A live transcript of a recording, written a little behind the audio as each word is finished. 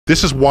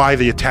This is why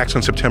the attacks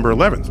on September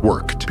 11th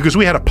worked. Because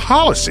we had a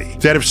policy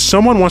that if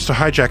someone wants to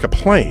hijack a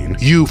plane,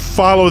 you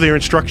follow their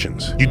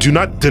instructions. You do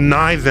not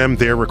deny them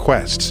their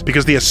requests.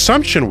 Because the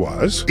assumption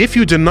was, if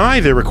you deny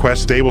their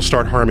requests, they will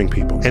start harming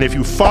people. And if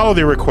you follow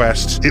their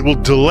requests, it will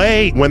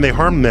delay when they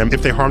harm them,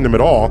 if they harm them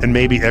at all, and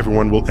maybe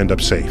everyone will end up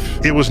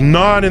safe. It was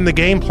not in the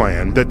game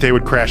plan that they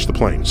would crash the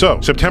plane. So,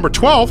 September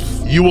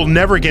 12th, you will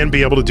never again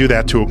be able to do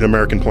that to an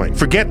American plane.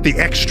 Forget the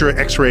extra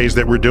x-rays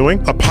that we're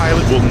doing. A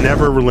pilot will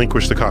never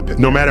relinquish the cockpit,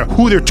 no matter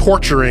who they're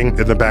torturing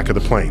in the back of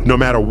the plane, no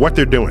matter what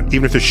they're doing,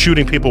 even if they're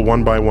shooting people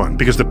one by one,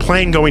 because the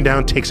plane going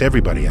down takes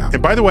everybody out.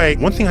 And by the way,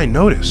 one thing I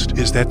noticed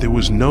is that there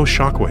was no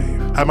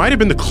shockwave. I might have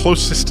been the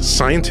closest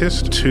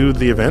scientist to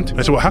the event.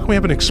 I said, well, how can we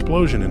have an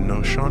explosion and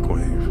no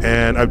shockwave?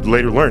 And I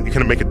later learned you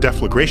can make a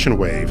deflagration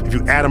wave. If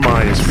you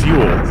atomize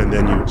fuel and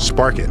then you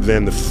spark it,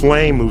 then the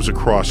flame moves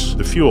across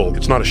the fuel.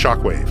 It's not a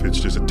shockwave, it's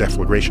just a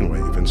deflagration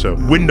wave. And so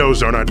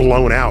windows are not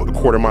blown out a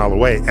quarter mile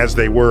away as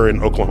they were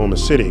in Oklahoma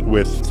City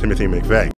with Timothy McVeigh.